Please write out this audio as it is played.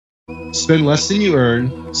Spend less than you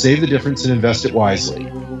earn, save the difference, and invest it wisely.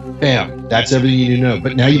 Bam, that's everything you need to know.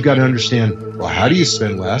 But now you've got to understand, well, how do you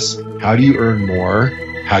spend less? How do you earn more?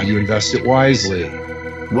 How do you invest it wisely?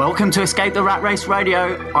 Welcome to Escape the Rat Race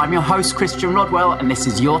Radio. I'm your host, Christian Rodwell, and this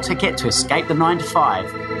is your ticket to escape the 9 to 5.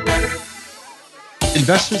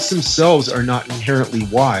 Investments themselves are not inherently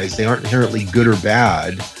wise. They aren't inherently good or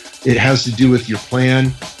bad. It has to do with your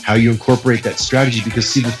plan, how you incorporate that strategy. Because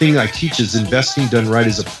see, the thing I teach is investing done right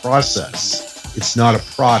is a process. It's not a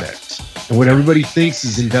product. And what everybody thinks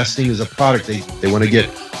is investing is a product. They want to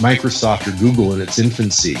get Microsoft or Google in its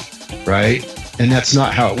infancy, right? And that's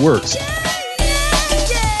not how it works.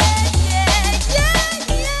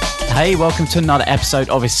 Hey, welcome to another episode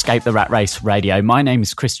of Escape the Rat Race Radio. My name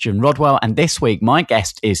is Christian Rodwell, and this week my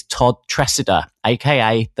guest is Todd Tresidder,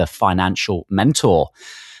 aka the Financial Mentor.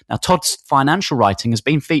 Now, Todd's financial writing has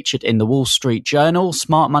been featured in the Wall Street Journal,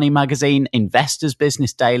 Smart Money Magazine, Investors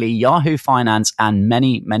Business Daily, Yahoo Finance, and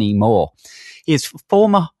many, many more. He is a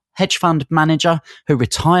former hedge fund manager who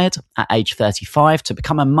retired at age 35 to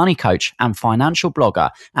become a money coach and financial blogger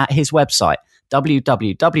at his website,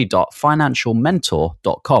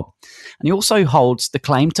 www.financialmentor.com. And he also holds the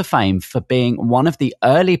claim to fame for being one of the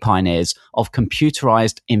early pioneers of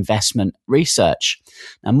computerized investment research.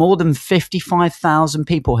 Now, more than 55,000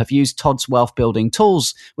 people have used Todd's wealth building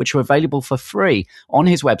tools, which are available for free on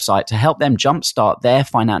his website to help them jumpstart their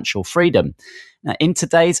financial freedom. Now, in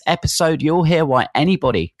today's episode, you'll hear why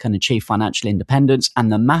anybody can achieve financial independence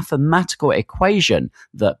and the mathematical equation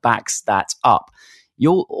that backs that up.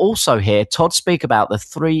 You'll also hear Todd speak about the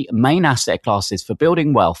three main asset classes for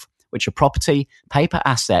building wealth, which are property, paper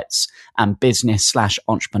assets, and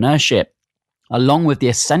business/entrepreneurship, along with the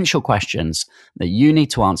essential questions that you need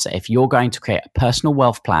to answer if you're going to create a personal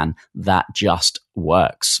wealth plan that just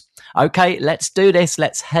works. Okay, let's do this.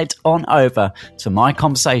 Let's head on over to my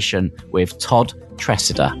conversation with Todd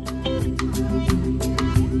Tresidder.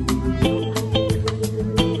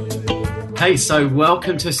 Hey, so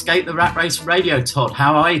welcome to Escape the Rat Race Radio, Todd.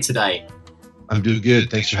 How are you today? I'm doing good.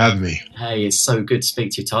 Thanks for having me. Hey, it's so good to speak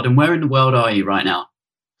to you, Todd. And where in the world are you right now?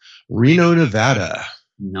 Reno, Nevada.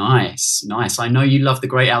 Nice. I know you love the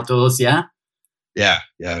great outdoors, yeah? Yeah.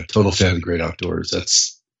 Total fan of the great outdoors.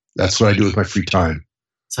 That's what I do with my free time.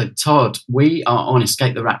 So, Todd, we are on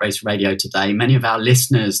Escape the Rat Race Radio today. Many of our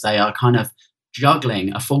listeners, they are kind of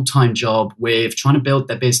juggling a full-time job with trying to build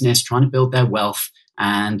their business, trying to build their wealth,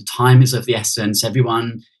 and time is of the essence.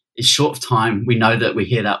 Everyone is short of time. We know that, we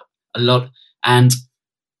hear that a lot. And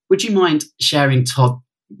would you mind sharing, Todd,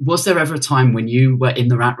 was there ever a time when you were in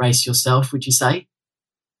the rat race yourself, would you say?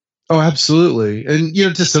 Oh, absolutely. And,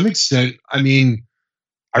 to some extent, I remain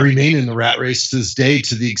in the rat race to this day,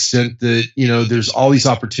 to the extent that, there's all these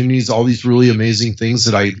opportunities, all these really amazing things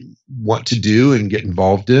that I want to do and get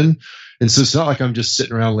involved in. And so it's not like I'm just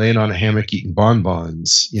sitting around laying on a hammock eating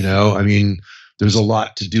bonbons, there's a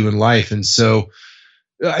lot to do in life. And so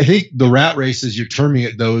I think the rat race, as you're terming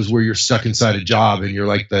it, though, is where you're stuck inside a job and you're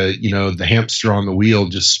like the hamster on the wheel,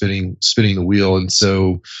 just spinning the wheel. And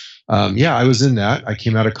so, I was in that. I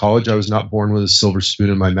came out of college. I was not born with a silver spoon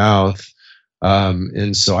in my mouth.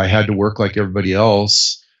 And so I had to work like everybody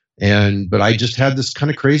else. But I just had this kind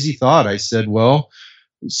of crazy thought. I said, well,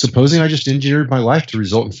 supposing I just engineered my life to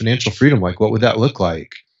result in financial freedom, like what would that look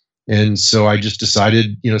like? And so I just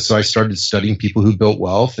decided, so I started studying people who built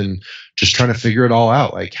wealth and just trying to figure it all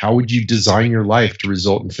out. Like, how would you design your life to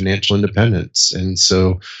result in financial independence? And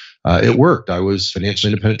so it worked. I was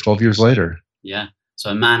financially independent 12 years later. Yeah.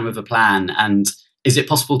 So a man with a plan. And is it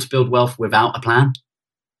possible to build wealth without a plan?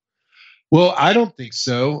 Well, I don't think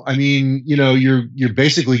so. You're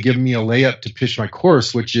basically giving me a layup to pitch my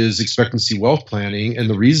course, which is expectancy wealth planning. And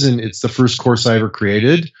the reason it's the first course I ever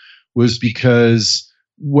created was because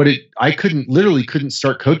I couldn't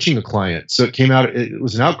start coaching a client. So it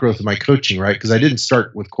was an outgrowth of my coaching, right? Because I didn't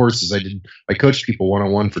start with courses. I coached people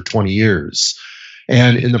one-on-one for 20 years.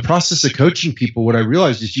 And in the process of coaching people, what I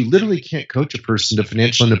realized is you literally can't coach a person to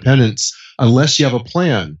financial independence unless you have a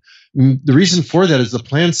plan. The reason for that is the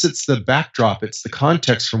plan sets the backdrop. It's the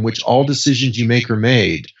context from which all decisions you make are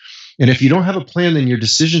made. And if you don't have a plan, then your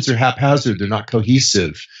decisions are haphazard. They're not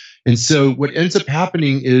cohesive. And so what ends up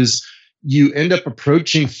happening is you end up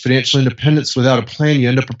approaching financial independence without a plan. You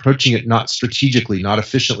end up approaching it not strategically, not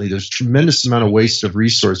efficiently. There's tremendous amount of waste of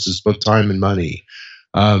resources, both time and money.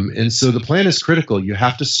 And so the plan is critical. You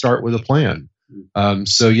have to start with a plan.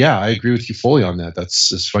 I agree with you fully on that.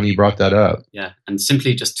 It's funny you brought that up. Yeah. And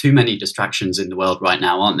simply just too many distractions in the world right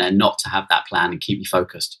now, aren't there, not to have that plan and keep you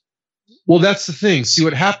focused? Well, that's the thing. See,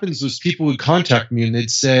 what happens was people would contact me and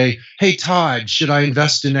they'd say, hey, Todd, should I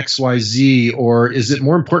invest in XYZ? Or is it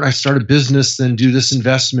more important I start a business than do this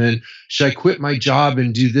investment? Should I quit my job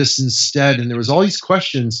and do this instead? And there was all these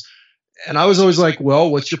questions. And I was always like,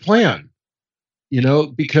 well, what's your plan?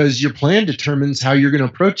 Because your plan determines how you're going to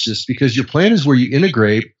approach this, because your plan is where you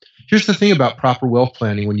integrate. Here's the thing about proper wealth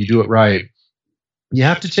planning when you do it right. You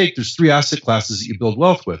have to there's 3 asset classes that you build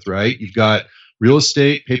wealth with, right? You've got real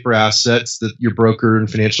estate, paper assets that your broker and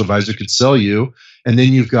financial advisor could sell you. And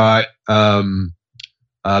then you've got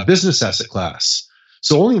business asset class.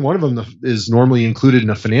 So only one of them is normally included in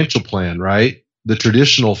a financial plan, right? The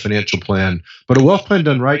traditional financial plan. But a wealth plan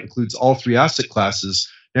done right includes all 3 asset classes.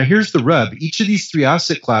 Now, here's the rub. Each of these 3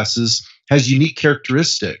 asset classes has unique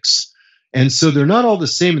characteristics. And so they're not all the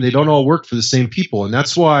same, and they don't all work for the same people. And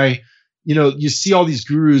that's why you see all these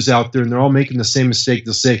gurus out there and they're all making the same mistake.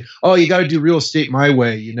 They'll say, oh, you got to do real estate my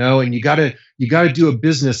way, and you got to do a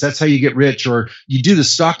business. That's how you get rich. Or you do the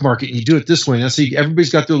stock market and you do it this way. And that's how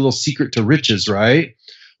everybody's got their little secret to riches, right?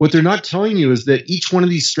 What they're not telling you is that each one of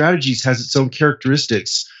these strategies has its own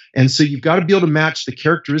characteristics. And so you've got to be able to match the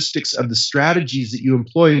characteristics of the strategies that you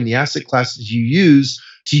employ in the asset classes you use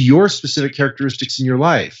to your specific characteristics in your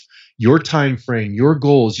life. Your time frame, your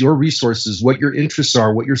goals, your resources, what your interests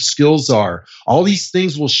are, what your skills are. All these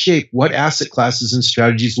things will shape what asset classes and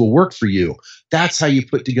strategies will work for you. That's how you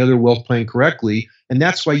put together a wealth plan correctly. And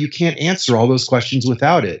that's why you can't answer all those questions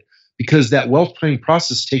without it, because that wealth planning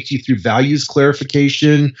process takes you through values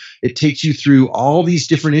clarification. It takes you through all these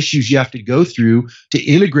different issues you have to go through to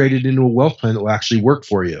integrate it into a wealth plan that will actually work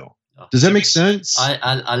for you. Does that make sense?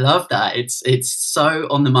 I love that. It's so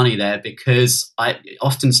on the money there, because I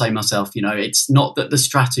often say myself, it's not that the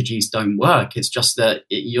strategies don't work. It's just that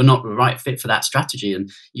you're not the right fit for that strategy. And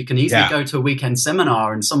you can easily go to a weekend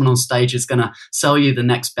seminar and someone on stage is going to sell you the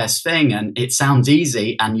next best thing. And it sounds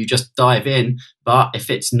easy and you just dive in. But if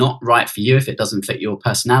it's not right for you, if it doesn't fit your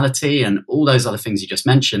personality and all those other things you just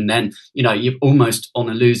mentioned, then, you're almost on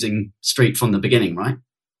a losing streak from the beginning, right?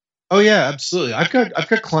 Oh yeah, absolutely. I've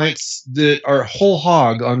got clients that are whole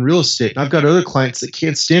hog on real estate, and I've got other clients that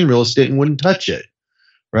can't stand real estate and wouldn't touch it,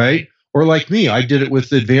 right? Or like me, I did it with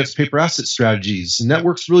the advanced paper asset strategies, and that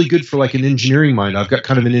works really good for like an engineering mind. I've got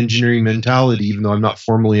kind of an engineering mentality, even though I'm not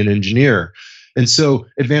formally an engineer. And so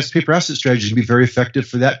advanced paper asset strategies can be very effective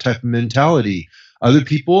for that type of mentality. Other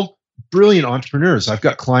people, brilliant entrepreneurs. I've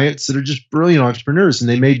got clients that are just brilliant entrepreneurs, and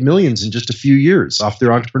they made millions in just a few years off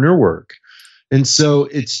their entrepreneur work. And so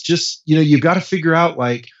it's just, you've got to figure out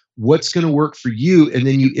like what's going to work for you. And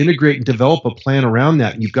then you integrate and develop a plan around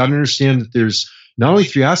that. And you've got to understand that there's not only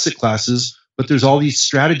 3 asset classes, but there's all these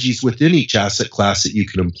strategies within each asset class that you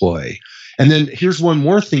can employ. And then here's one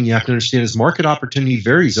more thing you have to understand is market opportunity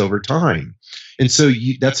varies over time. And so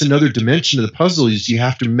that's another dimension of the puzzle is you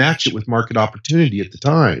have to match it with market opportunity at the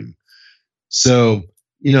time. So,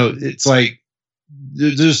 it's like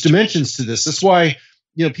there's dimensions to this. That's why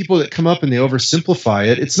people that come up and they oversimplify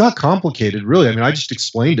it, it's not complicated, really. I mean, I just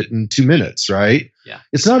explained it in 2 minutes, right? Yeah.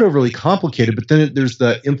 It's not overly complicated, but then there's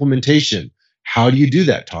the implementation. How do you do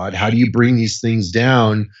that, Todd? How do you bring these things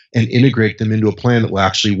down and integrate them into a plan that will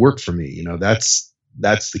actually work for me? That's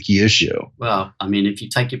the key issue. Well, I mean, if you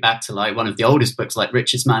take it back to like one of the oldest books, like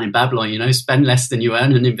Richest Man in Babylon, spend less than you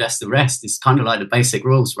earn and invest the rest. It's kind of like the basic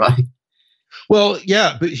rules, right? Well,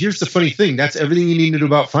 yeah, but here's the funny thing. That's everything you need to know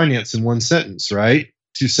about finance in one sentence, right?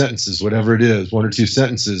 2 sentences, whatever it is, 1 or 2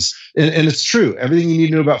 sentences. And it's true. Everything you need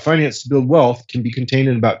to know about finance to build wealth can be contained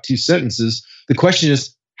in about 2 sentences. The question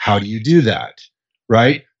is, how do you do that?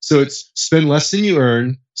 Right? So it's spend less than you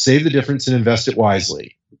earn, save the difference, and invest it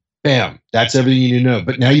wisely. Bam. That's everything you need to know.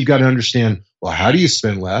 But now you've got to understand, well, how do you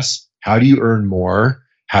spend less? How do you earn more?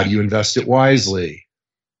 How do you invest it wisely?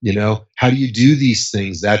 How do you do these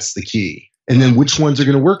things? That's the key. And then which ones are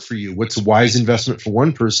going to work for you? What's a wise investment for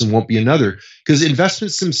one person won't be another. Because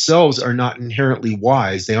investments themselves are not inherently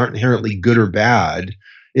wise. They aren't inherently good or bad.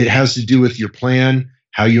 It has to do with your plan,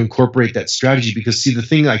 how you incorporate that strategy. Because see, the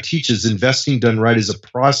thing I teach is investing done right is a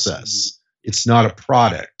process. It's not a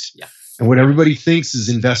product. Yeah. And what everybody thinks is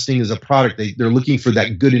investing is a product. They're looking for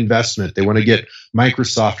that good investment. They want to get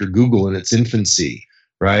Microsoft or Google in its infancy,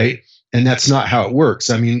 right? And that's not how it works.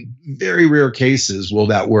 I mean, very rare cases will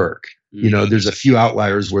that work. There's a few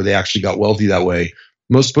outliers where they actually got wealthy that way.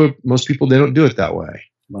 Most people, they don't do it that way.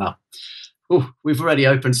 Wow. Ooh, we've already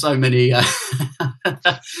opened so many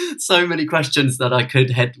so many questions that I could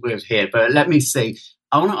head with here. But let me see.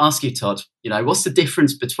 I want to ask you, Todd, what's the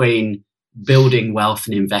difference between building wealth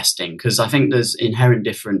and investing? Because I think there's inherent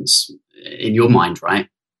difference in your mind, right?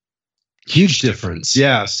 Huge difference.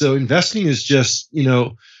 Yeah. So investing is just,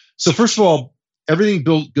 So first of all, everything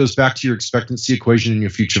goes back to your expectancy equation and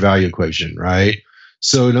your future value equation, right?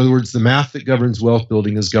 So in other words, the math that governs wealth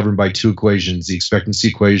building is governed by two equations, the expectancy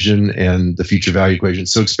equation and the future value equation.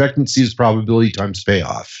 So expectancy is probability times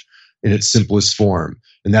payoff in its simplest form,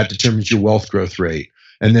 and that determines your wealth growth rate.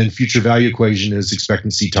 And then future value equation is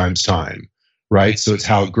expectancy times time, right? So it's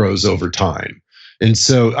how it grows over time. And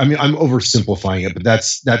so, I mean, I'm oversimplifying it, but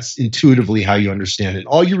that's intuitively how you understand it.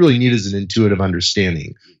 All you really need is an intuitive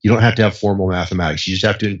understanding. You don't have to have formal mathematics. You just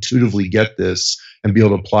have to intuitively get this and be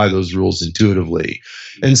able to apply those rules intuitively.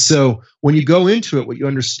 And so when you go into it, what you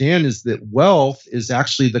understand is that wealth is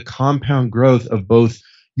actually the compound growth of both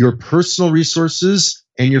your personal resources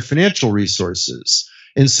and your financial resources.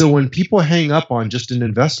 And so when people hang up on just an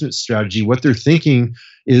investment strategy, what they're thinking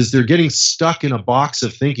is they're getting stuck in a box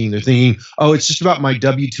of thinking. They're thinking, oh, it's just about my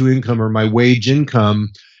W-2 income or my wage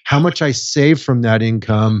income, how much I save from that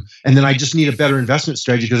income, and then I just need a better investment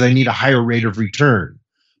strategy because I need a higher rate of return.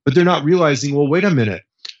 But they're not realizing, well, wait a minute.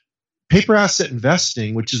 Paper asset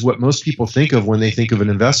investing, which is what most people think of when they think of an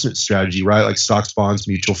investment strategy, right? Like stocks, bonds,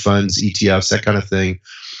 mutual funds, ETFs, that kind of thing.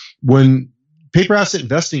 When paper asset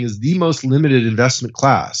investing is the most limited investment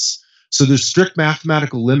class. So there's strict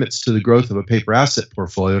mathematical limits to the growth of a paper asset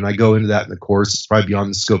portfolio. And I go into that in the course. It's probably beyond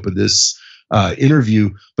the scope of this interview,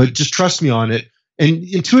 but just trust me on it. And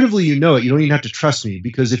intuitively, you know it. You don't even have to trust me,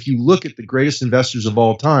 because if you look at the greatest investors of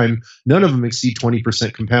all time, none of them exceed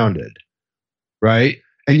 20% compounded, right?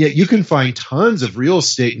 And yet you can find tons of real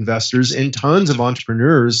estate investors and tons of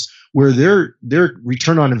entrepreneurs where their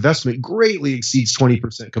return on investment greatly exceeds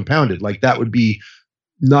 20% compounded. Like that would be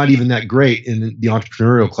not even that great in the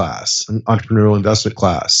entrepreneurial class, entrepreneurial investment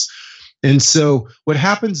class. And so what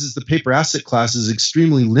happens is the paper asset class is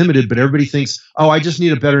extremely limited, but everybody thinks, oh, I just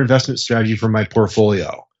need a better investment strategy for my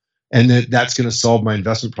portfolio, and that's going to solve my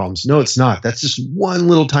investment problems. No, it's not. That's just one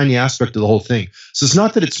little tiny aspect of the whole thing. So it's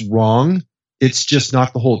not that it's wrong. It's just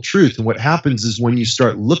not the whole truth. And what happens is when you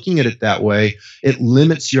start looking at it that way, it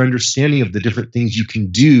limits your understanding of the different things you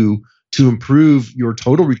can do to improve your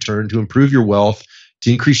total return, to improve your wealth,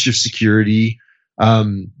 to increase your security,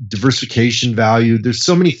 diversification value. There's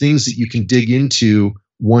so many things that you can dig into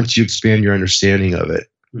once you expand your understanding of it.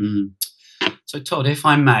 So Todd, if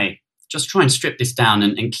I may, just try and strip this down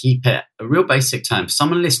and keep it a real basic term. For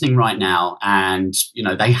someone listening right now, and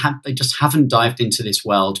they just haven't dived into this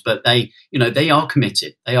world, but they are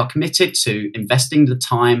committed. They are committed to investing the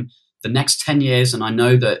time, the next 10 years. And I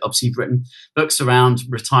know that obviously you've written books around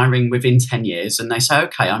retiring within 10 years. And they say,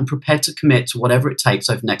 okay, I'm prepared to commit to whatever it takes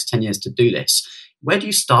over the next 10 years to do this. Where do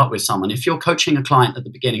you start with someone? If you're coaching a client at the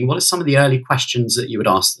beginning, what are some of the early questions that you would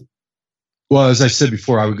ask them? Well, as I said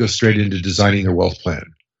before, I would go straight into designing their wealth plan,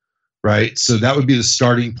 right? So that would be the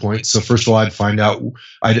starting point. So first of all,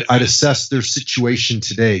 I'd assess their situation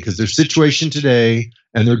today, because their situation today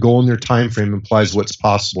and their goal and their time frame implies what's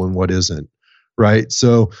possible and what isn't, right?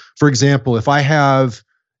 So for example, if I have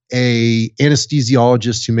a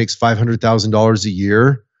anesthesiologist who makes $500,000 a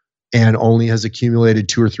year and only has accumulated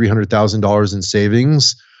 $200,000 or $300,000 in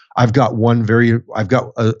savings, I've got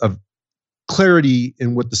a clarity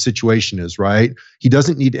in what the situation is, right? He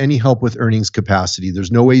doesn't need any help with earnings capacity.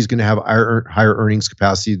 There's no way he's going to have higher earnings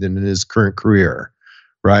capacity than in his current career,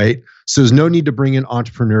 right? So there's no need to bring in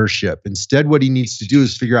entrepreneurship. Instead, what he needs to do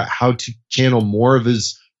is figure out how to channel more of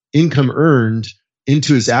his income earned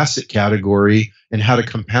into his asset category and how to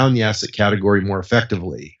compound the asset category more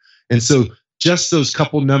effectively. And so just those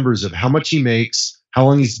couple numbers of how much he makes, how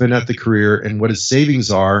long he's been at the career, and what his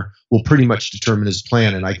savings are will pretty much determine his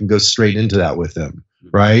plan. And I can go straight into that with him,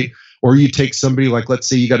 right? Or you take somebody like, let's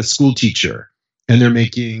say you got a school teacher and they're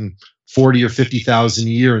making 40 or 50,000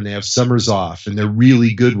 a year and they have summers off and they're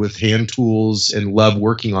really good with hand tools and love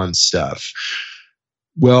working on stuff.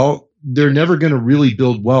 Well, they're never going to really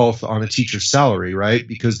build wealth on a teacher's salary, right?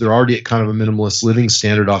 Because they're already at kind of a minimalist living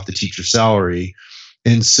standard off the teacher's salary.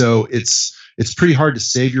 And so it's pretty hard to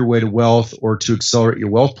save your way to wealth or to accelerate your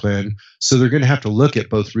wealth plan. So they're going to have to look at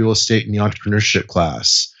both real estate and the entrepreneurship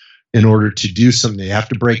class in order to do something. They have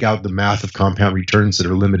to break out the math of compound returns that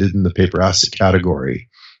are limited in the paper asset category.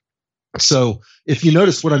 So if you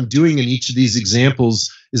notice, what I'm doing in each of these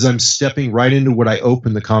examples is I'm stepping right into what I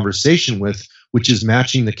open the conversation with, which is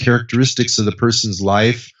matching the characteristics of the person's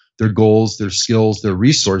life, their goals, their skills, their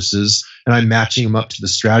resources, and I'm matching them up to the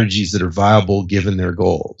strategies that are viable given their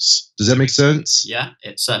goals. Does that make sense? Yeah,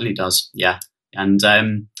 it certainly does. Yeah. And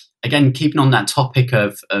again, keeping on that topic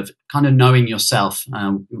of kind of knowing yourself,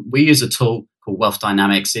 we use a tool called Wealth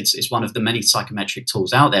Dynamics. It's one of the many psychometric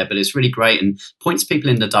tools out there, but it's really great and points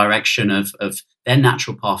people in the direction of their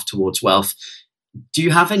natural path towards wealth. Do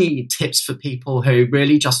you have any tips for people who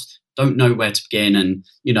really just don't know where to begin and,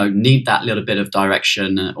 need that little bit of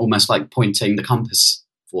direction, almost like pointing the compass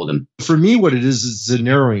for them? For me, what it is a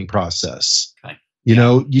narrowing process. Okay.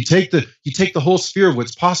 You take the whole sphere of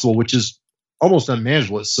what's possible, which is almost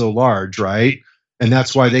unmanageable. It's so large, right? And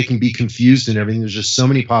that's why they can be confused and everything. There's just so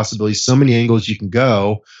many possibilities, so many angles you can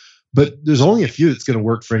go. But there's only a few that's going to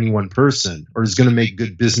work for any one person or is going to make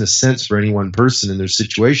good business sense for any one person in their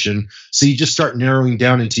situation. So you just start narrowing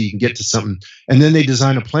down until you can get to something. And then they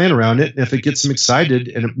design a plan around it. And if it gets them excited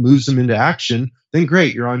and it moves them into action, then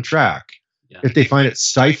great, you're on track. Yeah. If they find it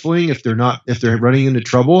stifling, if they're running into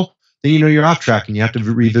trouble, then you're off track and you have to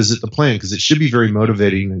revisit the plan because it should be very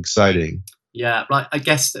motivating and exciting. Yeah, right. I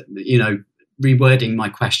guess that, rewording my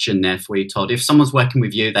question there for you, Todd. If someone's working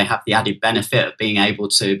with you, they have the added benefit of being able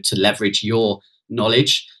to leverage your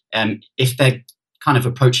knowledge. If they're kind of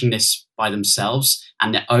approaching this by themselves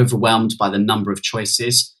and they're overwhelmed by the number of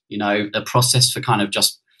choices, the process for kind of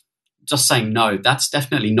just saying no, that's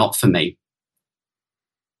definitely not for me.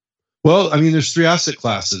 Well, there's 3 asset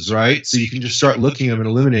classes, right? So you can just start looking at them and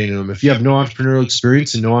eliminating them. If you have no entrepreneurial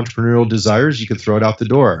experience and no entrepreneurial desires, you can throw it out the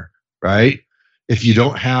door, right? If you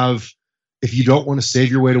don't want to save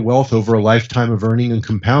your way to wealth over a lifetime of earning and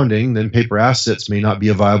compounding, then paper assets may not be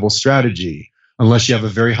a viable strategy unless you have a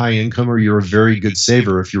very high income or you're a very good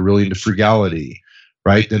saver. If you're really into frugality,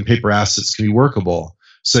 right? Then paper assets can be workable.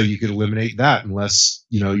 So you could eliminate that unless,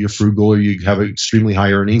 you're frugal or you have extremely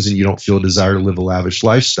high earnings and you don't feel a desire to live a lavish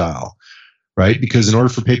lifestyle, right? Because in order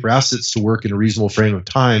for paper assets to work in a reasonable frame of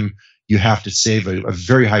time, you have to save a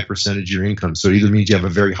very high percentage of your income. So it either means you have a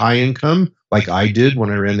very high income, like I did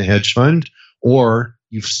when I ran the hedge fund, or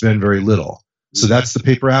you spend very little. So that's the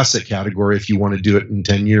paper asset category if you want to do it in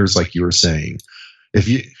 10 years, like you were saying.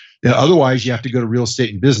 Otherwise, you have to go to real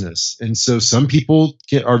estate and business. And so some people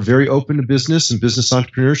are very open to business and business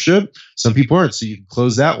entrepreneurship. Some people aren't. So you can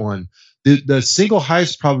close that one. The single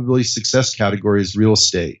highest probability success category is real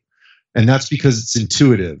estate. And that's because it's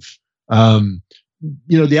intuitive.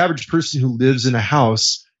 The average person who lives in a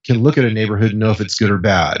house can look at a neighborhood and know if it's good or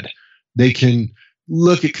bad. They can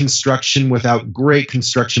look at construction without great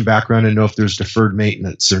construction background and know if there's deferred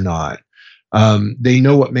maintenance or not. They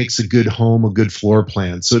know what makes a good home, a good floor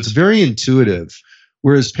plan. So it's very intuitive,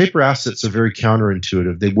 whereas paper assets are very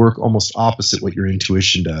counterintuitive. They work almost opposite what your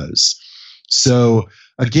intuition does. So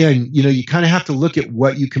again, you kind of have to look at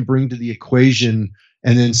what you can bring to the equation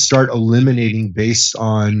and then start eliminating based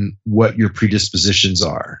on what your predispositions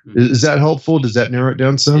are. Is that helpful? Does that narrow it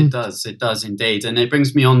down some? It does indeed. And it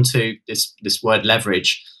brings me on to this word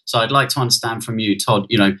leverage. So I'd like to understand from you, Todd,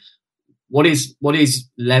 what is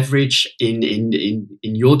leverage in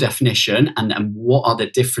your definition, and what are the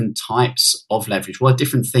different types of leverage? What are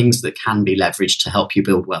different things that can be leveraged to help you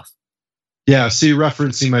build wealth? Yeah, so you're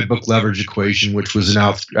referencing my book, Leverage Equation, which was an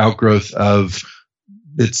outgrowth of,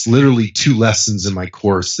 it's literally 2 lessons in my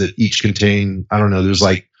course that each contain, there's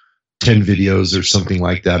like 10 videos or something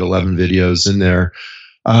like that, 11 videos in there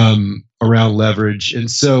around leverage.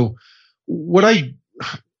 And so I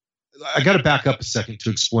got to back up a second to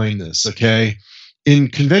explain this, okay? In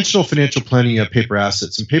conventional financial planning, you have paper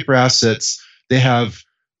assets. And paper assets, they have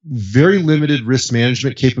very limited risk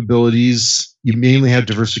management capabilities. You mainly have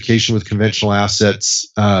diversification with conventional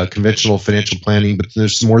assets, conventional financial planning, but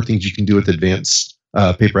there's some more things you can do with advanced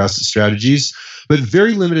paper asset strategies, but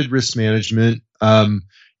very limited risk management.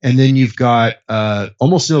 And then you've got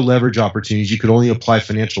almost no leverage opportunities. You could only apply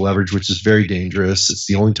financial leverage, which is very dangerous. It's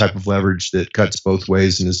the only type of leverage that cuts both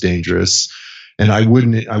ways and is dangerous. And I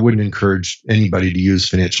wouldn't encourage anybody to use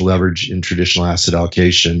financial leverage in traditional asset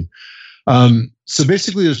allocation. So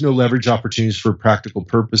basically, there's no leverage opportunities for practical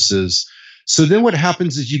purposes. So then what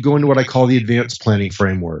happens is you go into what I call the advanced planning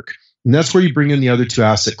framework. And that's where you bring in the other 2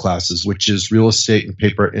 asset classes, which is real estate and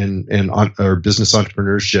paper and or business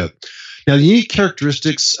entrepreneurship. Now, the unique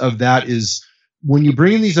characteristics of that is when you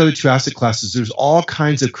bring in these other 2 asset classes, there's all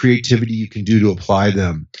kinds of creativity you can do to apply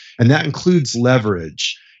them. And that includes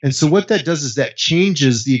leverage. And so what that does is that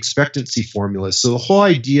changes the expectancy formula. So the whole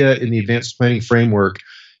idea in the advanced planning framework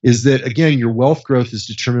is that, again, your wealth growth is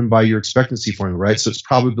determined by your expectancy formula, right? So it's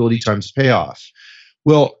probability times payoff.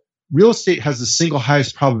 Well, real estate has the single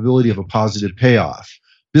highest probability of a positive payoff.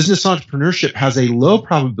 Business entrepreneurship has a low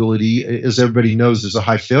probability. As everybody knows, there's a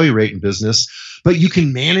high failure rate in business, but you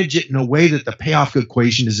can manage it in a way that the payoff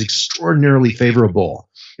equation is extraordinarily favorable.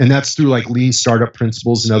 And that's through like lean startup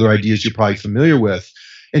principles and other ideas you're probably familiar with.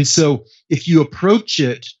 And so if you approach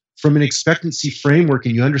it from an expectancy framework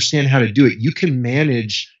and you understand how to do it, you can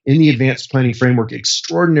manage in the advanced planning framework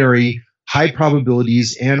extraordinary high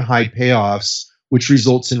probabilities and high payoffs which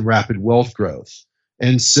results in rapid wealth growth.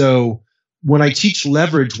 And so when I teach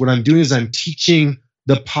leverage, what I'm doing is I'm teaching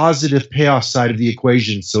the positive payoff side of the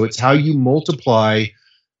equation. So it's how you multiply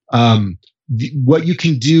what you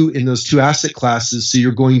can do in those two asset classes. So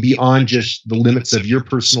you're going beyond just the limits of your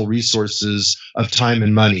personal resources of time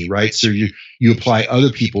and money, right? So you apply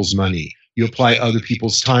other people's money, you apply other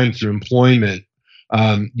people's time through employment,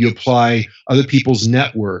 you apply other people's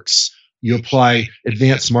networks, you apply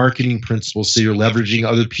advanced marketing principles. So you're leveraging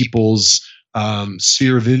other people's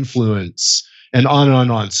sphere of influence, and on and on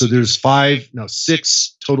and on. So there's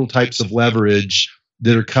 6 total types of leverage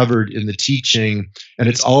that are covered in the teaching. And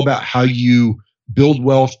it's all about how you build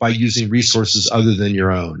wealth by using resources other than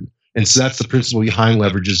your own. And so that's the principle behind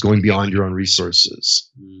leverage, is going beyond your own resources.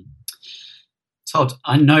 Todd,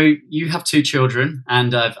 I know you have 2 children,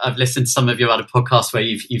 and I've listened to some of your other podcasts where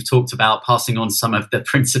you've talked about passing on some of the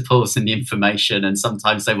principles and the information, and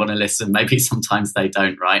sometimes they want to listen, maybe sometimes they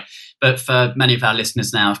don't, right? But for many of our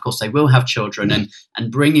listeners now, of course, they will have children,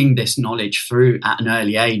 and bringing this knowledge through at an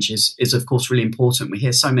early age is of course, really important. We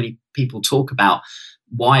hear so many people talk about,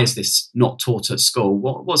 why is this not taught at school?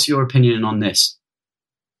 What's your opinion on this?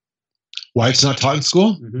 Why it's not taught in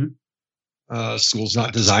school? Mm-hmm. School's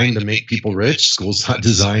not designed to make people rich. School's not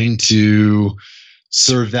designed to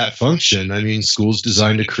serve that function. I mean, school's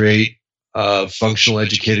designed to create a functional,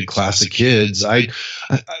 educated class of kids. I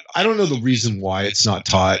don't know the reason why it's not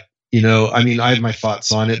taught. I mean, I have my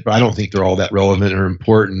thoughts on it, but I don't think they're all that relevant or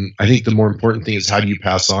important. I think the more important thing is, how do you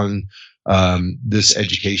pass on this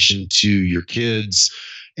education to your kids?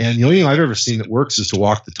 And the only thing I've ever seen that works is to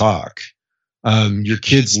walk the talk. Your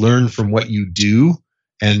kids learn from what you do.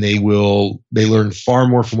 And they learn far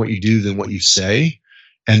more from what you do than what you say.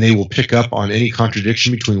 And they will pick up on any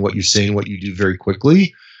contradiction between what you say and what you do very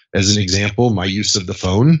quickly. As an example, my use of the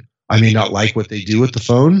phone. I may not like what they do with the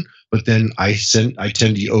phone, but then I tend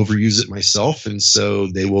to overuse it myself. And so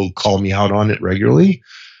they will call me out on it regularly.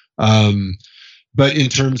 But in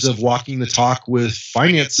terms of walking the talk with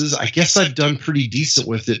finances, I guess I've done pretty decent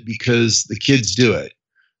with it because the kids do it.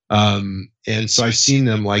 And so I've seen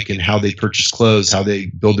them, like, in how they purchase clothes, how they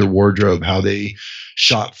build their wardrobe, how they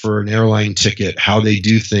shop for an airline ticket, how they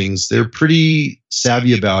do things. They're pretty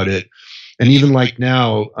savvy about it. And even like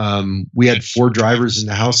now, we had 4 drivers in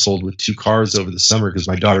the household with 2 cars over the summer, because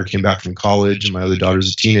my daughter came back from college and my other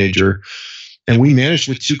daughter's a teenager. And we managed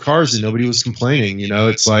with 2 cars and nobody was complaining.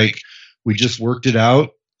 It's like we just worked it out.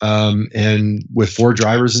 And with 4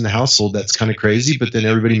 drivers in the household, that's kind of crazy, but then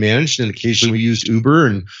everybody managed, and occasionally we used Uber,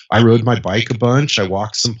 and I rode my bike a bunch. I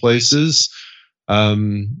walked some places.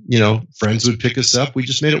 Friends would pick us up. We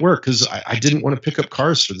just made it work, because I didn't want to pick up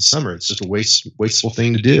cars for the summer. It's just a wasteful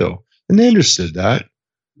thing to do. And they understood that.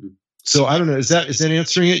 So I don't know. Is that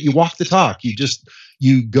answering it? You walk the talk.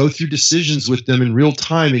 You go through decisions with them in real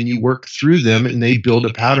time, and you work through them, and they build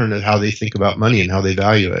a pattern of how they think about money and how they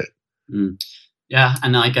value it. Yeah,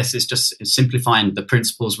 and I guess it's just simplifying the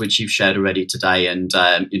principles which you've shared already today, and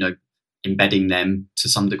embedding them to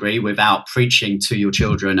some degree without preaching to your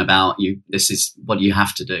children about this is what you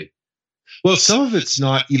have to do. Well, some of it's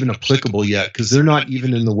not even applicable yet, because they're not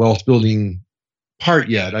even in the wealth building part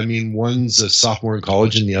yet. I mean, one's a sophomore in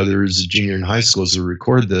college and the other is a junior in high school as we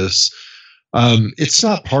record this. It's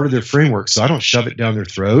not part of their framework, so I don't shove it down their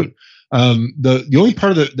throat. The only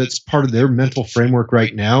part of that's part of their mental framework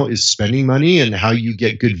right now is spending money, and how you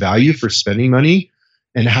get good value for spending money,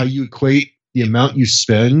 and how you equate the amount you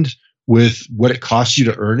spend with what it costs you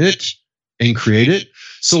to earn it and create it.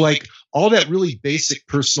 So like all that really basic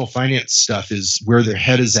personal finance stuff is where their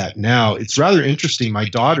head is at now. It's rather interesting. My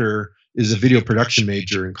daughter is a video production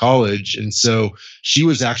major in college, and so she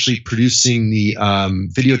was actually producing the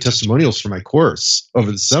video testimonials for my course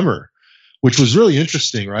over the summer, which was really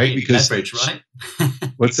interesting, right? Because leverage, right?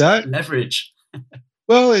 What's that? Leverage.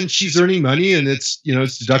 Well, and she's earning money, and it's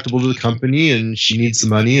deductible to the company, and she needs the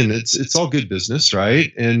money, and it's all good business,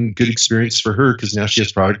 right? And good experience for her, because now she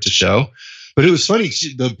has product to show. But it was funny.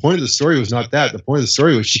 The point of the story was not that. The point of the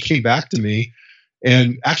story was she came back to me,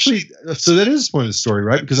 and actually, so that is the point of the story,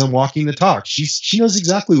 right? Because I'm walking the talk. She knows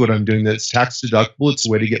exactly what I'm doing. That it's tax deductible. It's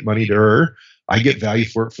a way to get money to her. I get value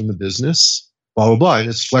for it from the business. Blah, blah, blah. And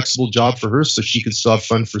it's a flexible job for her, so she could still have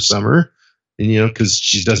fun for summer. And, because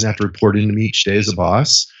she doesn't have to report into me each day as a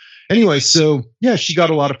boss. Anyway, so yeah, she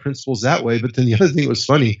got a lot of principles that way. But then the other thing that was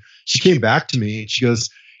funny, she came back to me and she goes,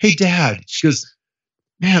 "Hey, Dad," she goes,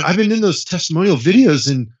 "Man, I've been in those testimonial videos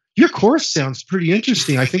and your course sounds pretty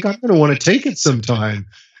interesting. I think I'm going to want to take it sometime."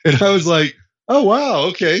 And I was like, Oh, wow.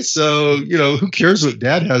 Okay. So, who cares what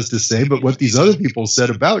dad has to say, but what these other people said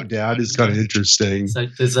about dad is kind of interesting. So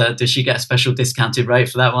does she get a special discounted rate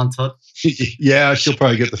for that one, Todd? Yeah, she'll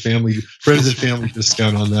probably get the friends and family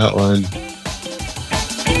discount on that one.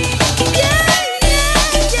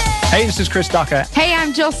 Hey, this is Chris Ducker. Hey,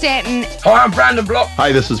 I'm Jill Stanton. Hi, I'm Brandon Block.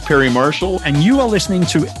 Hi, this is Perry Marshall. And you are listening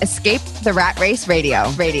to Escape the Rat Race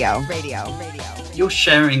Radio. You're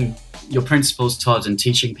sharing your principles, Todd, and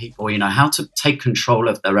teaching people, how to take control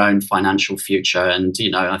of their own financial future. And,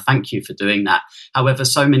 I thank you for doing that. However,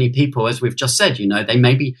 so many people, as we've just said, they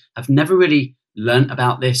maybe have never really learned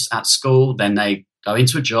about this at school. Then they go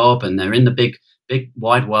into a job and they're in the big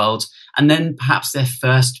wide world. And then perhaps their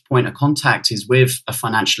first point of contact is with a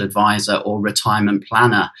financial advisor or retirement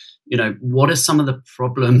planner. What are some of the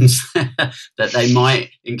problems that they might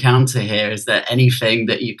encounter here? Is there anything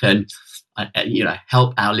that you can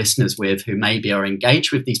help our listeners with who maybe are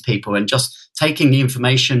engaged with these people and just taking the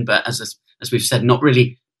information, but as we've said, not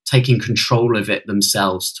really taking control of it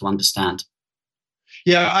themselves to understand?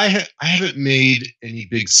 Yeah, I haven't made any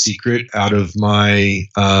big secret out of my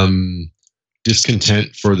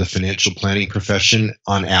discontent for the financial planning profession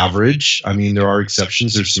on average. I mean, there are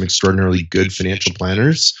exceptions. There's some extraordinarily good financial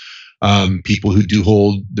planners, people who do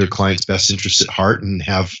hold their clients' best interests at heart and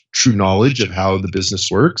have true knowledge of how the business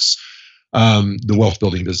works. The wealth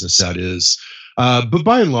building business, that is. But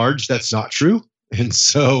by and large, that's not true. And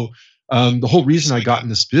so the whole reason I got in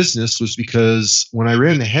this business was because when I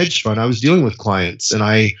ran the hedge fund, I was dealing with clients and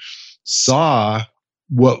I saw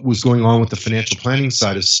what was going on with the financial planning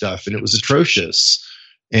side of stuff, and it was atrocious.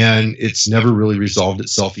 And it's never really resolved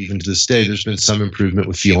itself even to this day. There's been some improvement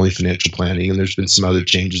with fee-only financial planning, and there's been some other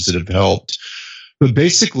changes that have helped. But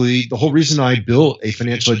basically, the whole reason I built a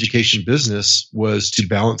financial education business was to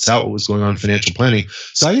balance out what was going on in financial planning.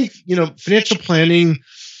 So I think, financial planning,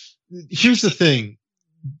 here's the thing.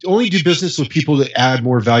 Only do business with people that add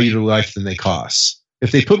more value to life than they cost.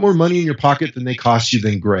 If they put more money in your pocket than they cost you,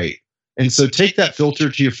 then great. And so take that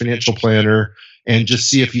filter to your financial planner and just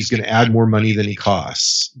see if he's going to add more money than he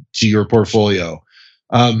costs to your portfolio.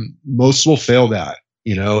 Most will fail that.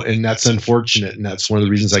 And that's unfortunate. And that's one of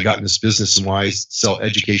the reasons I got in this business and why I sell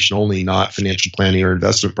education only, not financial planning or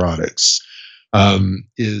investment products,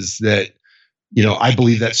 is that, I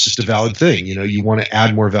believe that's just a valid thing. You want to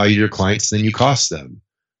add more value to your clients than you cost them.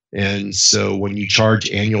 And so when you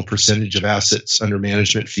charge annual percentage of assets under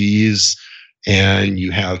management fees and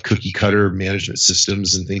you have cookie cutter management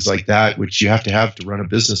systems and things like that, which you have to run a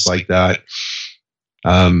business like that,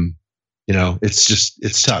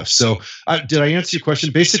 it's tough. So did I answer your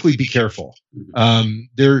question? Basically, be careful.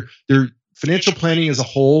 Their financial planning as a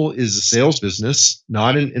whole is a sales business,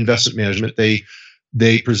 not an investment management.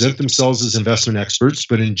 They present themselves as investment experts,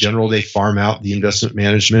 but in general, they farm out the investment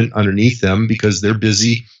management underneath them because they're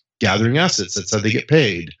busy gathering assets. That's how they get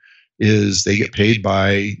paid, is they get paid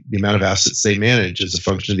by the amount of assets they manage as a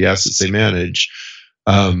function of the assets they manage.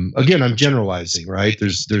 Again, I'm generalizing, right?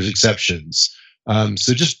 There's exceptions.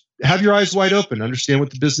 So just have your eyes wide open. Understand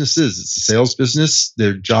what the business is. It's a sales business.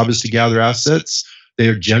 Their job is to gather assets. They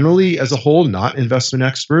are generally, as a whole, not investment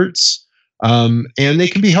experts. And they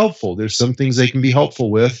can be helpful. There's some things they can be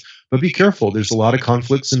helpful with, but be careful. There's a lot of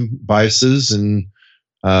conflicts and biases and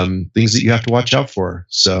things that you have to watch out for.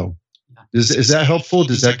 So is that helpful?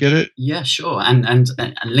 Does that get it? Yeah, sure. And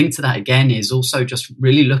linked to that again is also just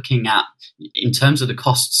really looking at, in terms of the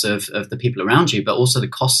costs of the people around you, but also the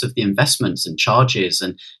costs of the investments and charges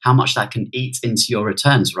and how much that can eat into your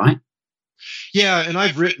returns, right? Yeah, and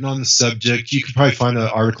I've written on the subject. You could probably find an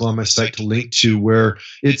article on my site to link to where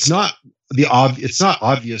it's not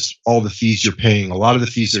obvious all the fees you're paying. A lot of the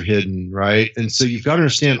fees are hidden, right? And so you've got to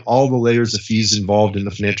understand all the layers of fees involved in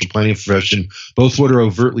the financial planning profession, both what are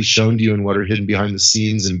overtly shown to you and what are hidden behind the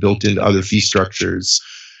scenes and built into other fee structures.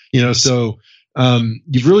 So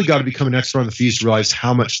you've really got to become an expert on the fees to realize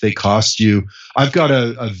how much they cost you. I've got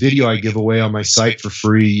a video I give away on my site for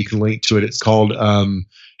free. You can link to it. It's called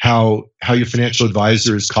how your financial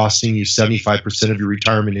advisor is costing you 75% of your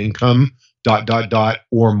retirement income, ...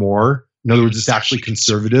 or more. In other words, it's actually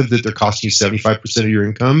conservative that they're costing you 75% of your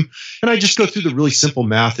income. And I just go through the really simple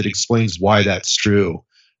math that explains why that's true.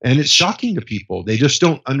 And it's shocking to people. They just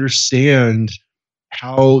don't understand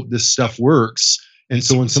how this stuff works. And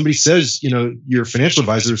so when somebody says, your financial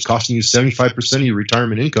advisor is costing you 75% of your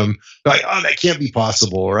retirement income, they're like, oh, that can't be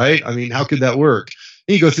possible, right? I mean, how could that work?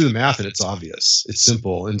 And you go through the math and it's obvious. It's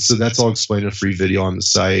simple. And so that's all explained in a free video on the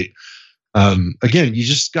site. Again, you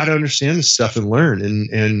just got to understand this stuff and learn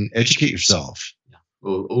and educate yourself. Yeah.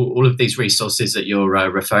 Well, all of these resources that you're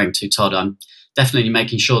referring to, Todd, definitely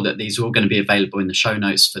making sure that these are all going to be available in the show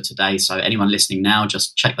notes for today. So anyone listening now,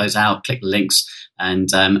 just check those out, click the links.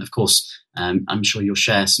 And of course, I'm sure you'll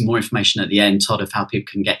share some more information at the end, Todd, of how people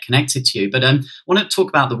can get connected to you. But I want to talk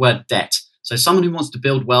about the word debt. So someone who wants to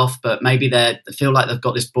build wealth, but maybe they feel like they've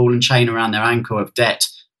got this ball and chain around their ankle of debt.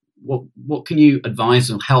 What can you advise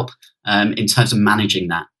or help in terms of managing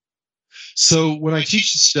that? So when I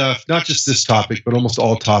teach stuff, not just this topic, but almost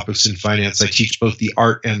all topics in finance, I teach both the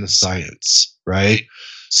art and the science, right?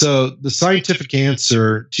 So the scientific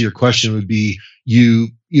answer to your question would be you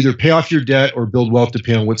either pay off your debt or build wealth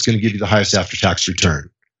depending on what's going to give you the highest after-tax return,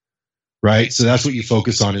 right? So that's what you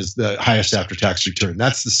focus on is the highest after-tax return.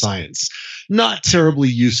 That's the science. Not terribly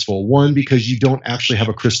useful. One, because you don't actually have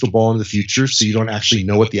a crystal ball in the future, so you don't actually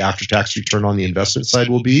know what the after-tax return on the investment side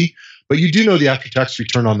will be. But you do know the after-tax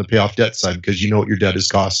return on the payoff debt side because you know what your debt is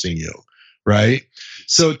costing you, right?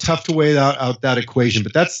 So tough to weigh out that equation.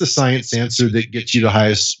 But that's the science answer that gets you the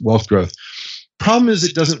highest wealth growth. Problem is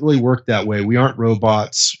it doesn't really work that way. We aren't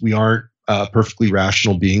robots. We aren't perfectly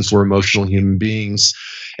rational beings. We're emotional human beings.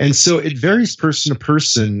 And so it varies person to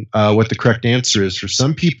person what the correct answer is. For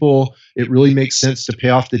some people, it really makes sense to pay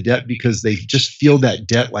off the debt because they just feel that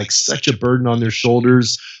debt like such a burden on their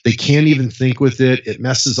shoulders. They can't even think with it. It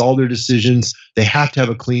messes all their decisions. They have to have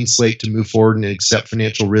a clean slate to move forward and accept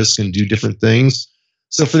financial risk and do different things.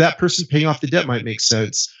 So for that person, paying off the debt might make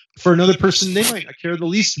sense. For another person, they might not care the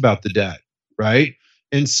least about the debt, right?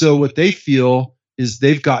 And so what they feel is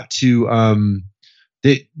they've got to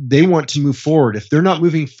they want to move forward. If they're not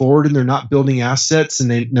moving forward and they're not building assets and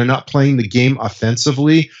they're not playing the game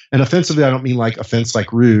offensively, and offensively I don't mean like offense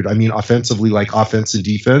like rude, I mean offensively like offense and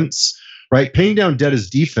defense, right? Paying down debt is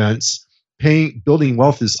defense, building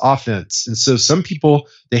wealth is offense. And so some people,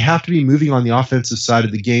 they have to be moving on the offensive side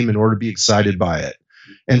of the game in order to be excited by it.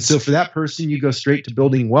 And so for that person, you go straight to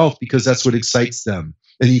building wealth because that's what excites them.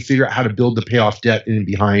 And you figure out how to build the payoff debt in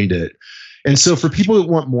behind it. And so for people that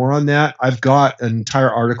want more on that, I've got an entire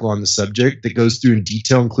article on the subject that goes through in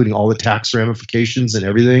detail, including all the tax ramifications and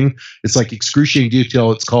everything. It's like excruciating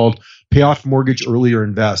detail. It's called Pay Off Mortgage Early or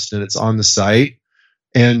Invest, and it's on the site.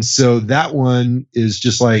 And so that one is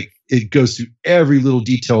just like, it goes through every little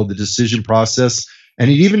detail of the decision process. And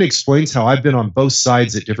it even explains how I've been on both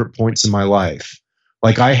sides at different points in my life.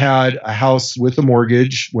 Like I had a house with a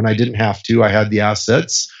mortgage when I didn't have to. I had the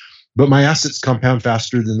assets. But my assets compound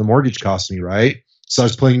faster than the mortgage cost me, right? So I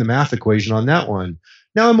was playing the math equation on that one.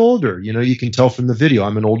 Now I'm older. You can tell from the video.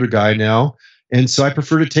 I'm an older guy now. And so I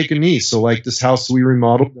prefer to take a knee. So like this house we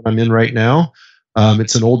remodeled that I'm in right now,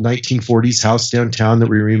 it's an old 1940s house downtown that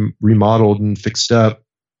we remodeled and fixed up.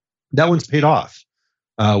 That one's paid off.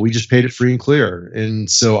 We just paid it free and clear. And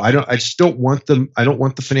so I just don't want I don't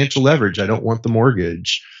want the financial leverage. I don't want the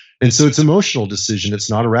mortgage. And so it's an emotional decision. It's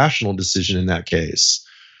not a rational decision in that case.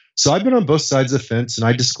 So I've been on both sides of the fence, and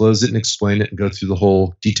I disclose it and explain it and go through the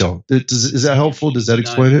whole detail. Is that helpful? Does that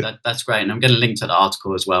explain it? That's great. And I'm going to link to the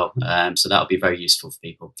article as well. So that'll be very useful for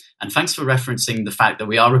people. And thanks for referencing the fact that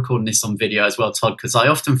we are recording this on video as well, Todd, because I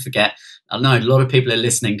often forget. I know a lot of people are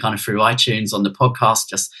listening kind of through iTunes on the podcast,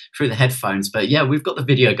 just through the headphones. But yeah, we've got the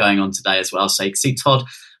video going on today as well. So you can see Todd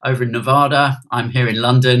over in Nevada. I'm here in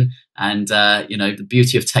London. And, the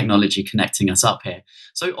beauty of technology connecting us up here.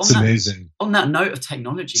 So it's amazing. On that note of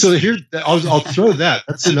technology. So here, I'll throw that.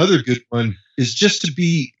 That's another good one, is just to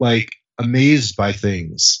be like amazed by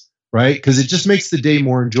things, right? Because it just makes the day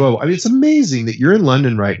more enjoyable. I mean, it's amazing that you're in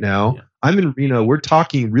London right now. Yeah. I'm in Reno. We're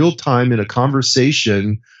talking real time in a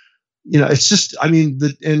conversation. It's just, and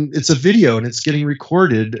it's a video and it's getting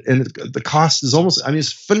recorded and the cost is almost,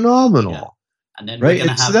 it's phenomenal. Yeah. And then right.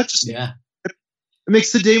 So that just, it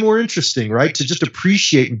makes the day more interesting, right? To just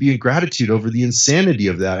appreciate and be in gratitude over the insanity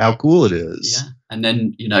of that, how cool it is. Yeah. And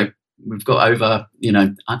then, we've got over,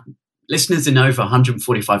 listeners in over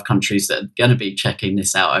 145 countries that are going to be checking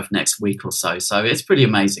this out over the next week or so. So it's pretty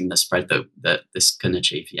amazing the spread that this can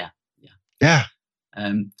achieve. Yeah.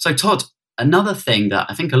 So Todd, another thing that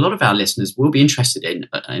I think a lot of our listeners will be interested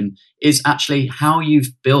in is actually how you've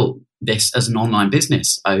built this as an online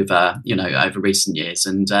business over recent years.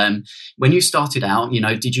 And when you started out,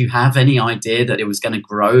 did you have any idea that it was going to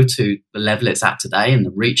grow to the level it's at today and the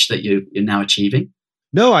reach that you're now achieving?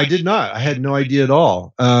 No, I did not. I had no idea at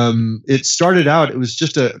all. It started out, it was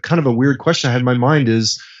just a kind of a weird question I had in my mind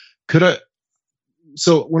is,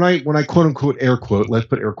 so when I quote unquote air quote, let's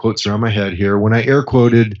put air quotes around my head here. When I air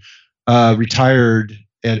quoted, retired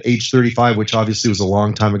at age 35, which obviously was a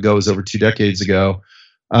long time ago, it was over 2 decades ago.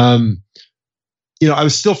 I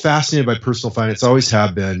was still fascinated by personal finance. I always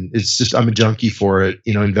have been. It's just, I'm a junkie for it,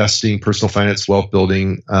 investing, personal finance, wealth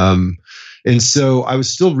building. And so I was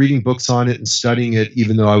still reading books on it and studying it,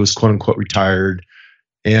 even though I was quote unquote retired.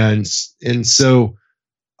 And so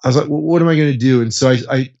I was like, well, what am I going to do? And so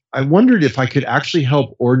I wondered if I could actually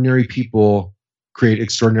help ordinary people create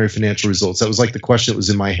extraordinary financial results. That was like the question that was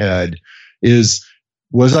in my head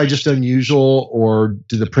was I just unusual, or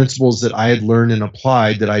do the principles that I had learned and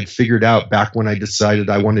applied that I'd figured out back when I decided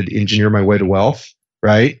I wanted to engineer my way to wealth,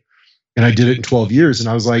 right? And I did it in 12 years. And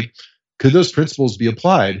I was like, could those principles be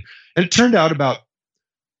applied? And it turned out about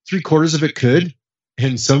 3/4 of it could,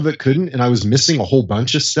 and some of it couldn't. And I was missing a whole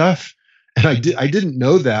bunch of stuff. And I didn't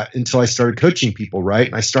know that until I started coaching people, right?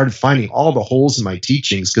 And I started finding all the holes in my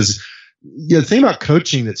teachings, because the thing about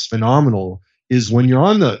coaching that's phenomenal is when you're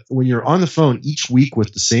on the phone each week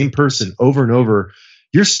with the same person over and over,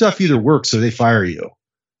 your stuff either works or they fire you,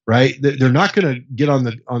 right? They're not going to get on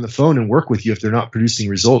the phone and work with you if they're not producing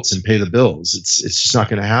results and pay the bills. It's just not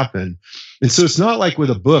going to happen. And so it's not like with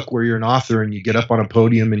a book where you're an author and you get up on a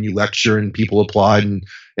podium and you lecture and people applaud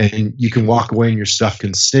and you can walk away and your stuff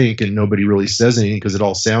can stink and nobody really says anything because it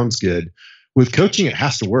all sounds good. With coaching, it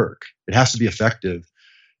has to work. It has to be effective.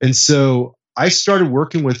 And so I started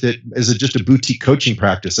working with it as just a boutique coaching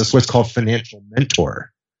practice. That's what's called financial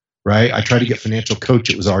mentor, right? I tried to get financial coach.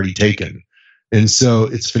 It was already taken. And so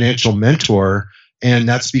it's financial mentor. And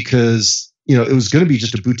that's because, it was going to be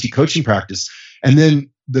just a boutique coaching practice. And then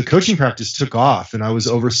the coaching practice took off and I was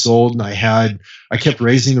oversold, and I kept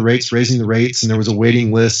raising the rates. And there was a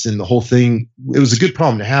waiting list and the whole thing. It was a good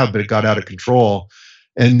problem to have, but it got out of control.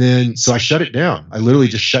 And then, so I shut it down. I literally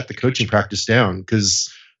just shut the coaching practice down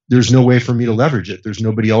because there's no way for me to leverage it. There's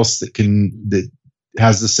nobody else that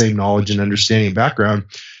has the same knowledge and understanding and background.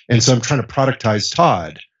 And so I'm trying to productize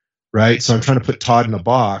Todd, right? So I'm trying to put Todd in a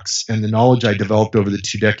box, and the knowledge I developed over the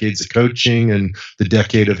 2 decades of coaching and the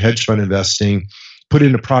decade of hedge fund investing, put it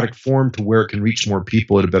in a product form to where it can reach more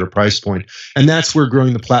people at a better price point. And that's where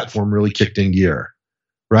growing the platform really kicked in gear,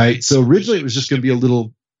 right? So originally it was just going to be a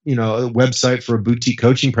little, a website for a boutique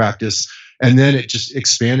coaching practice. And then it just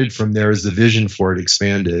expanded from there as the vision for it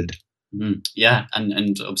expanded. Yeah.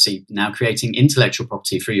 And obviously now creating intellectual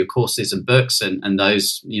property through your courses and books and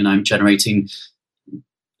those, generating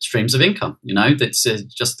streams of income, that's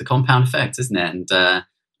just the compound effect, isn't it? And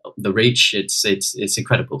the reach, it's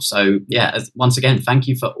incredible. So yeah, once again, thank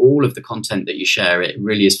you for all of the content that you share. It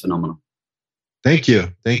really is phenomenal. Thank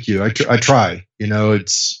you. I try.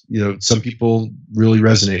 It's some people really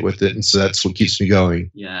resonate with it, and so that's what keeps me going.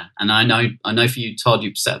 Yeah, and I know for you, Todd,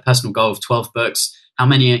 you've set a personal goal of 12 books. How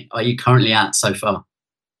many are you currently at so far?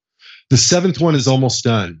 The 7th one is almost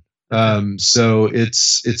done. So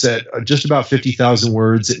it's at just about 50,000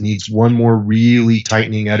 words. It needs one more really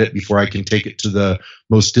tightening edit before I can take it to the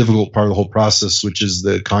most difficult part of the whole process, which is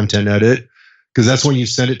the content edit. Because that's when you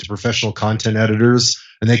send it to professional content editors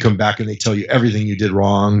and they come back and they tell you everything you did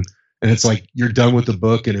wrong. And it's like you're done with the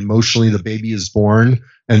book and emotionally the baby is born.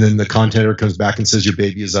 And then the content editor comes back and says your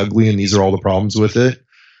baby is ugly and these are all the problems with it.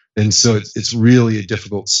 And so it's really a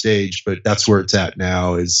difficult stage, but that's where it's at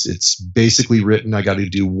now. It's basically written. I got to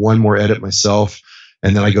do one more edit myself.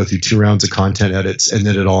 And then I go through 2 rounds of content edits and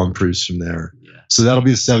then it all improves from there. Yeah. So that'll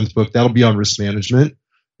be the 7th book. That'll be on risk management.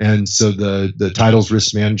 And so the title's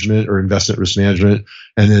risk management or investment risk management.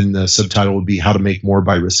 And then the subtitle will be how to make more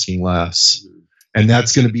by risking less. And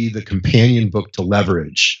that's going to be the companion book to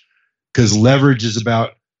leverage, because leverage is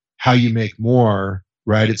about how you make more,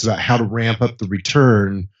 right? It's about how to ramp up the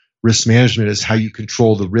return. Risk management is how you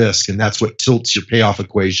control the risk. And that's what tilts your payoff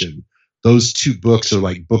equation. Those 2 books are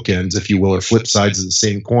like bookends, if you will, or flip sides of the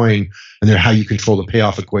same coin. And they're how you control the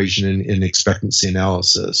payoff equation in expectancy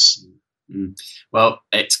analysis. Well,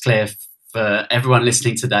 it's clear for everyone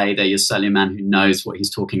listening today that you're certainly a man who knows what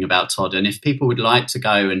he's talking about, Todd. And if people would like to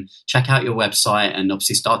go and check out your website and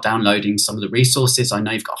obviously start downloading some of the resources, I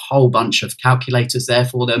know you've got a whole bunch of calculators there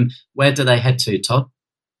for them. Where do they head to, Todd?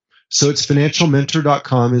 So it's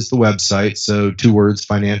financialmentor.com is the website. So 2 words,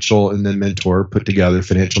 financial and then mentor put together,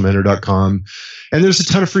 financialmentor.com. And there's a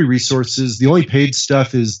ton of free resources. The only paid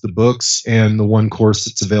stuff is the books and the one course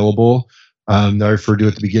that's available. That I referred to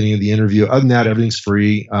at the beginning of the interview. Other than that, everything's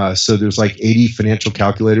free. So there's like 80 financial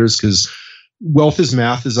calculators, because wealth is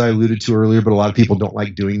math, as I alluded to earlier, but a lot of people don't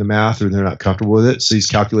like doing the math or they're not comfortable with it. So these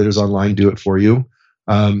calculators online do it for you.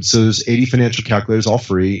 So there's 80 financial calculators, all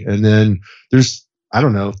free. And then there's,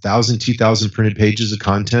 1,000, 2,000 printed pages of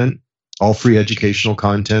content, all free educational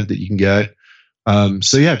content that you can get.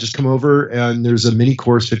 So yeah, just come over, and there's a mini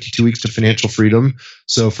course, 52 Weeks to Financial Freedom.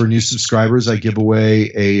 So for new subscribers, I give away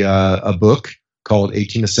a book called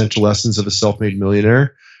 18 Essential Lessons of a Self-Made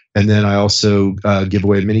Millionaire. And then I also give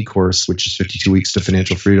away a mini course, which is 52 weeks to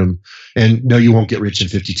financial freedom. And no, you won't get rich in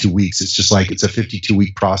 52 weeks. It's just like it's a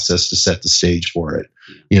 52-week process to set the stage for it,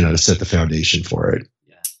 to set the foundation for it.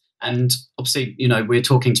 Yeah. And obviously, we're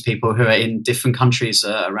talking to people who are in different countries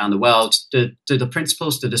around the world. Do the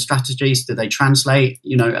principles, do the strategies, do they translate,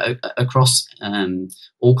 across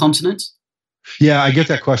all continents? Yeah, I get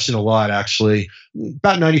that question a lot, actually.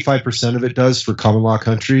 About 95% of it does for common law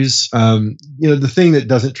countries. The thing that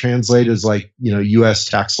doesn't translate is like, U.S.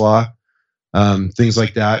 tax law, things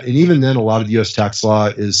like that. And even then, a lot of the U.S. tax law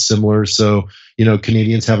is similar. So,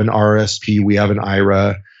 Canadians have an RRSP, we have an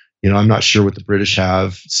IRA. I'm not sure what the British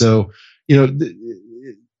have. So,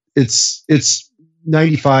 it's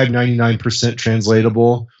 95, 99%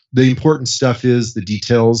 translatable. The important stuff is the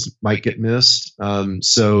details might get missed.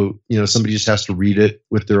 So, somebody just has to read it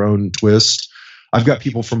with their own twist. I've got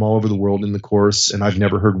people from all over the world in the course, and I've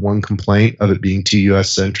never heard one complaint of it being too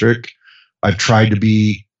US centric. I've tried to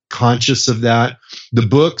be conscious of that. The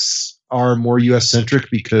books are more US centric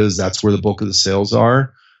because that's where the bulk of the sales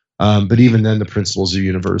are. But even then, the principles are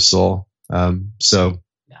universal.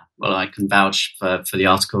 Well, I can vouch for the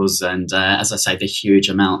articles, and as I say, the huge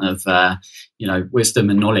amount of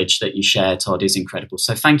wisdom and knowledge that you share, Todd, is incredible.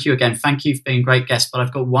 So thank you again. Thank you for being a great guest. But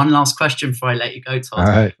I've got one last question before I let you go,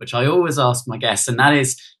 Todd, which I always ask my guests, and that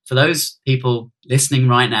is for those people listening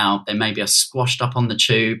right now. They maybe are squashed up on the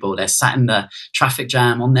tube, or they're sat in the traffic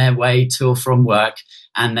jam on their way to or from work,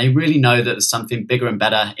 and they really know that there's something bigger and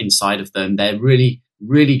better inside of them. They're really,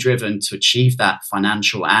 really driven to achieve that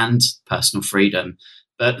financial and personal freedom.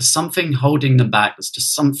 But there's something holding them back. There's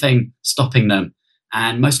just something stopping them.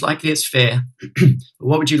 And most likely it's fear.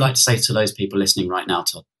 What would you like to say to those people listening right now,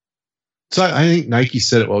 Todd? So I think Nike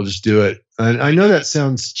said it well, just do it. And I know that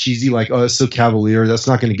sounds cheesy, like, oh, it's so cavalier. That's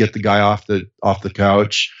not going to get the guy off the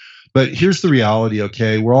couch. But here's the reality,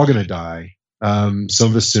 okay? We're all going to die.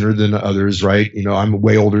 Some of us sooner than others, right? I'm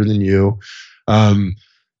way older than you.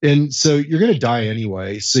 And so you're going to die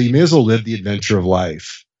anyway. So you may as well live the adventure of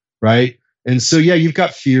life, right? And so, yeah, you've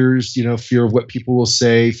got fears, fear of what people will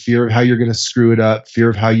say, fear of how you're going to screw it up, fear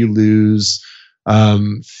of how you lose,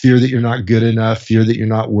 fear that you're not good enough, fear that you're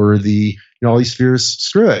not worthy, all these fears.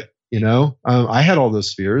 Screw it. I had all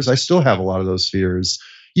those fears. I still have a lot of those fears.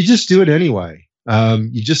 You just do it anyway.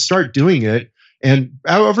 You just start doing it. And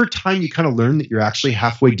over time, you kind of learn that you're actually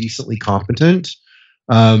halfway decently competent.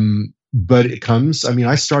 But it comes,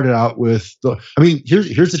 I started out with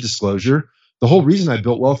here's a disclosure. The whole reason I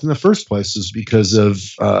built wealth in the first place was because of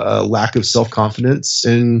a lack of self-confidence.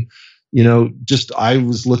 And, I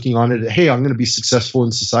was looking on it, hey, I'm going to be successful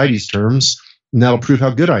in society's terms, and that'll prove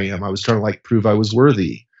how good I am. I was trying to prove I was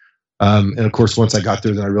worthy. And of course, once I got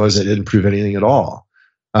there, then I realized I didn't prove anything at all.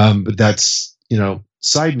 But that's,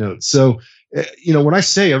 side note. So, when I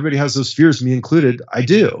say everybody has those fears, me included, I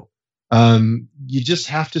do. You just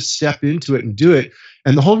have to step into it and do it.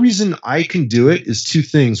 And the whole reason I can do it is two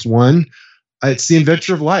things. One, it's the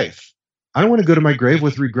adventure of life. I don't want to go to my grave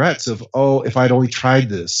with regrets of, oh, if I'd only tried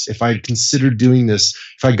this, if I'd considered doing this,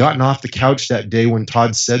 if I'd gotten off the couch that day when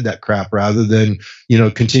Todd said that crap rather than,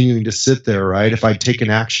 continuing to sit there, right? If I'd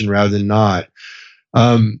taken action rather than not.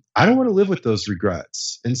 I don't want to live with those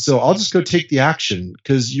regrets. And so I'll just go take the action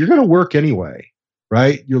because you're going to work anyway,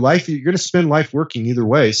 right? Your life, you're going to spend life working either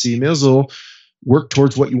way. So you may as well work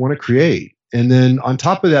towards what you want to create. And then on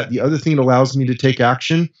top of that, the other thing that allows me to take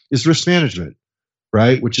action is risk management,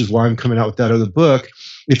 right? Which is why I'm coming out with that other book.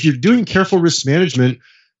 If you're doing careful risk management,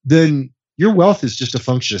 then your wealth is just a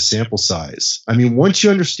function of sample size. Once you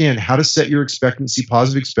understand how to set your expectancy,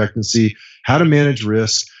 positive expectancy, how to manage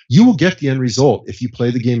risk, you will get the end result if you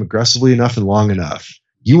play the game aggressively enough and long enough.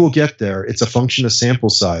 You will get there. It's a function of sample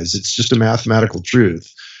size. It's just a mathematical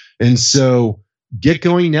truth. And so get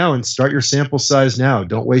going now and start your sample size now.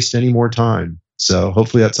 Don't waste any more time. So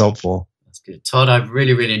hopefully that's helpful. That's good. Todd, I've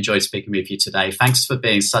really, really enjoyed speaking with you today. Thanks for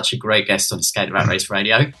being such a great guest on Escape the Rat Race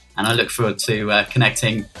Radio. And I look forward to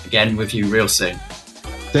connecting again with you real soon.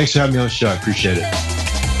 Thanks for having me on the show. I appreciate it.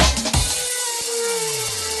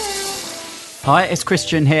 Hi, it's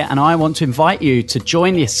Christian here, and I want to invite you to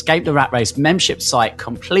join the Escape the Rat Race membership site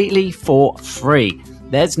completely for free.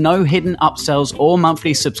 There's no hidden upsells or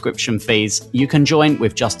monthly subscription fees. You can join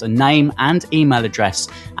with just a name and email address,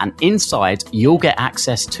 and inside you'll get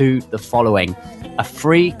access to the following: a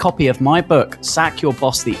free copy of my book, Sack Your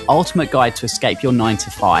Boss, The Ultimate Guide to Escape Your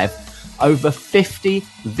 9-to-5, over 50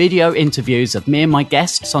 video interviews of me and my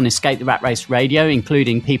guests on Escape the Rat Race Radio,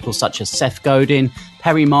 including people such as Seth Godin,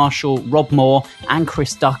 Perry Marshall, Rob Moore, and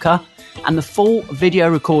Chris Ducker. and the full video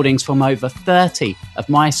recordings from over 30 of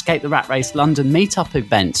my Escape the Rat Race London meetup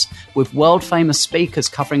events with world-famous speakers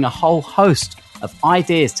covering a whole host of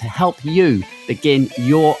ideas to help you begin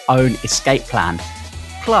your own escape plan.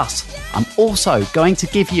 Plus, I'm also going to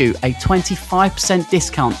give you a 25%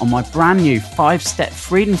 discount on my brand new 5-Step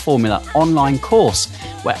Freedom Formula online course,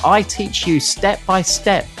 where I teach you step by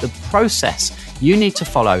step the process you need to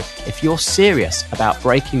follow if you're serious about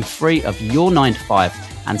breaking free of your 9-to-5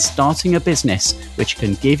 and starting a business which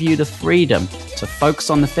can give you the freedom to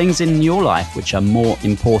focus on the things in your life which are more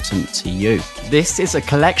important to you. This is a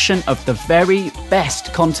collection of the very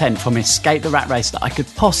best content from Escape the Rat Race that I could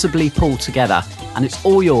possibly pull together, and it's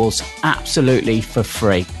all yours absolutely for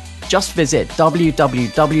free. Just visit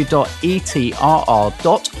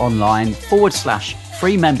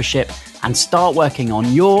www.etrr.online/free membership and start working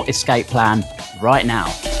on your escape plan right now.